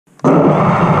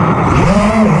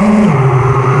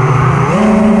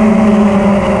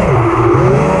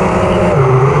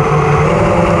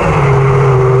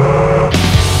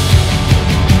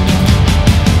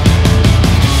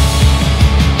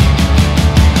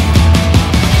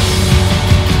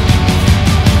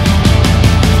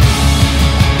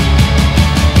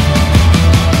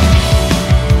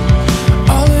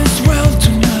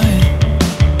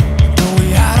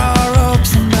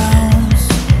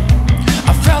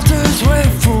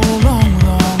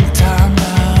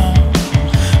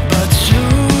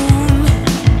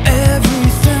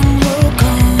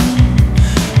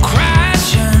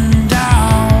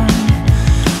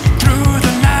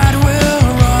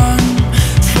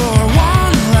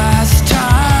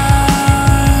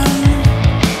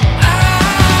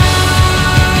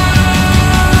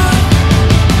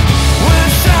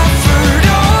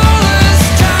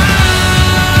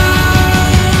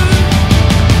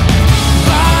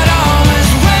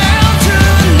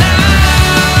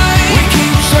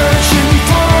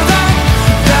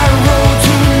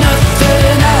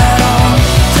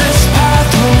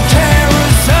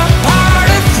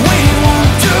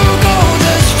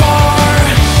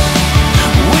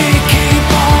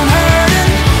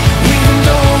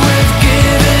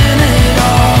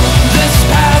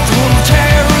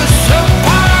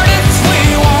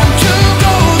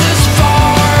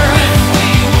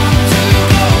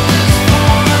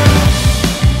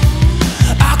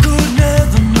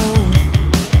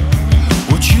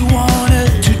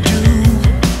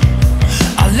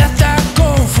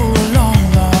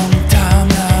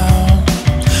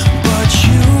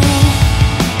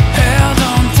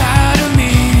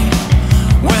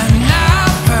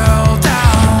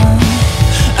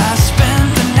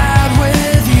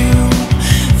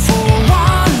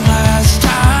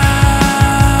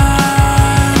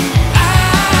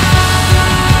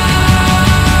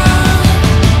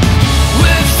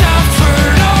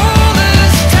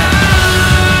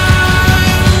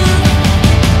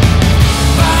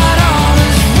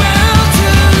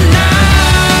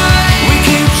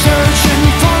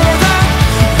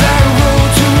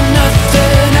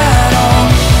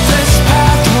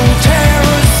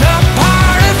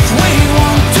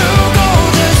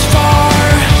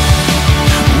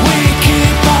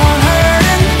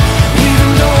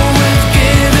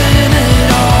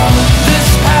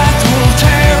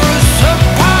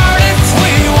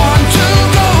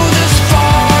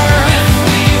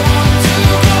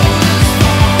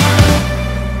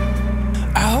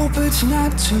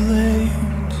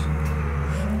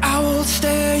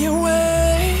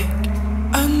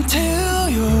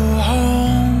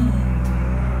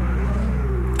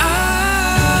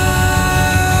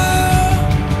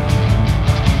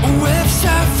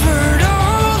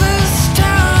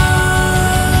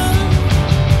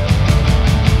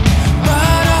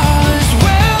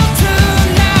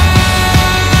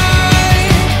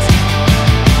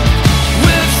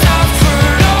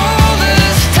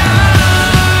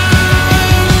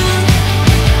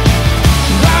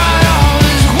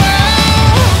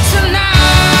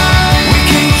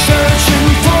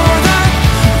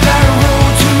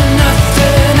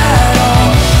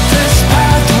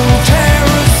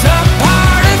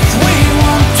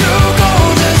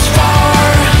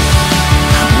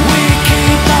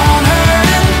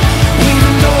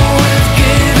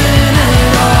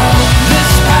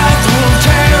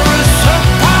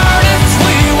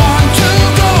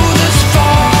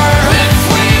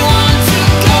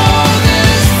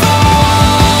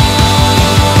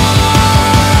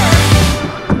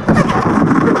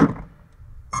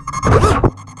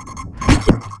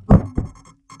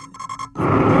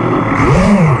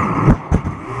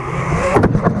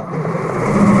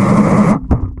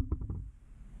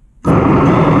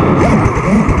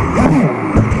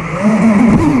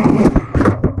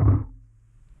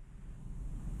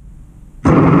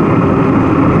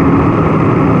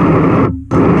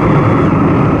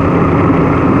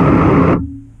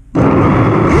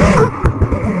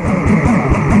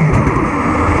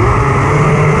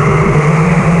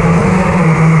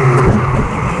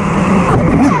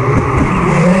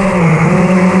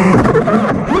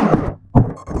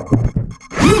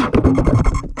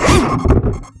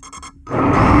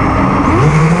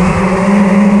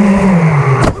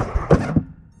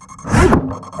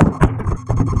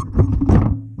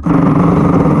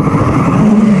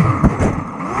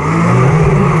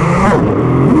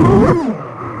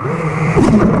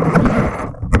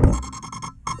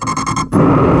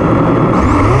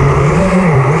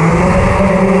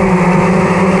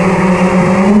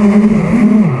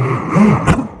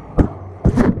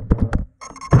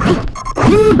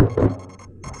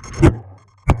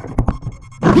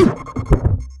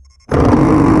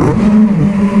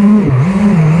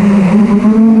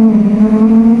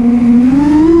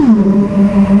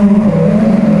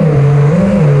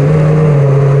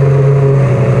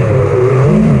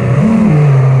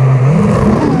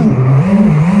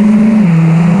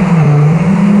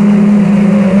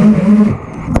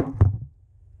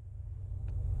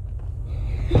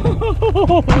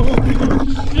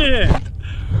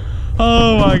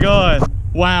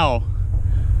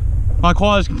My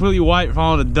quad is completely white from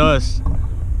all the dust.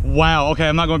 Wow, okay,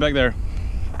 I'm not going back there.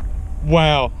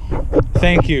 Wow,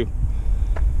 thank you.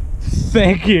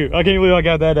 Thank you. I can't believe I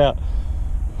got that out.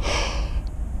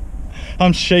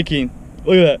 I'm shaking.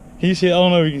 Look at that. Can you see it? I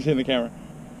don't know if you can see it in the camera.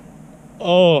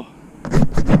 Oh.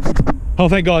 Oh,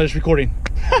 thank God it's recording.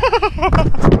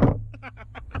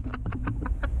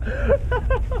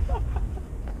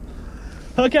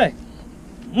 Okay.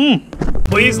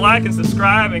 Please like and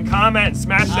subscribe and comment and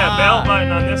smash that bell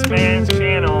button on this man's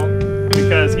channel,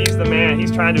 because he's the man.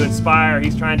 He's trying to inspire.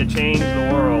 He's trying to change the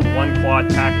world one quad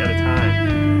pack at a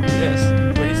time.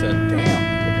 Yes, what he said. Damn.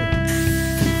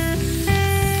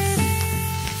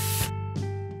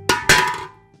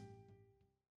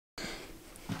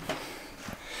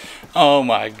 Oh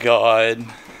my God.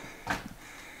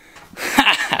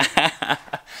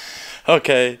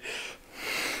 Okay.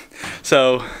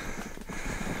 So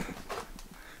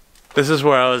this is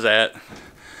where I was at.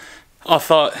 I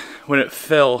thought when it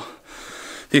fell,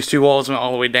 these two walls went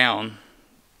all the way down.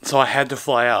 So I had to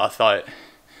fly out, I thought.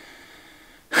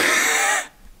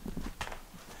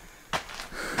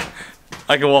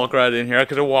 I could walk right in here. I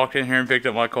could have walked in here and picked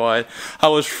up my quad. I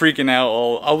was freaking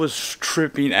out. I was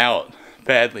tripping out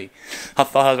badly. I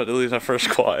thought I was about to lose my first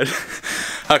quad.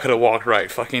 I could have walked right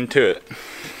fucking to it.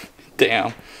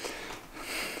 Damn.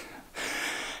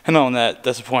 And on that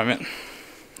disappointment,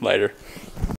 later.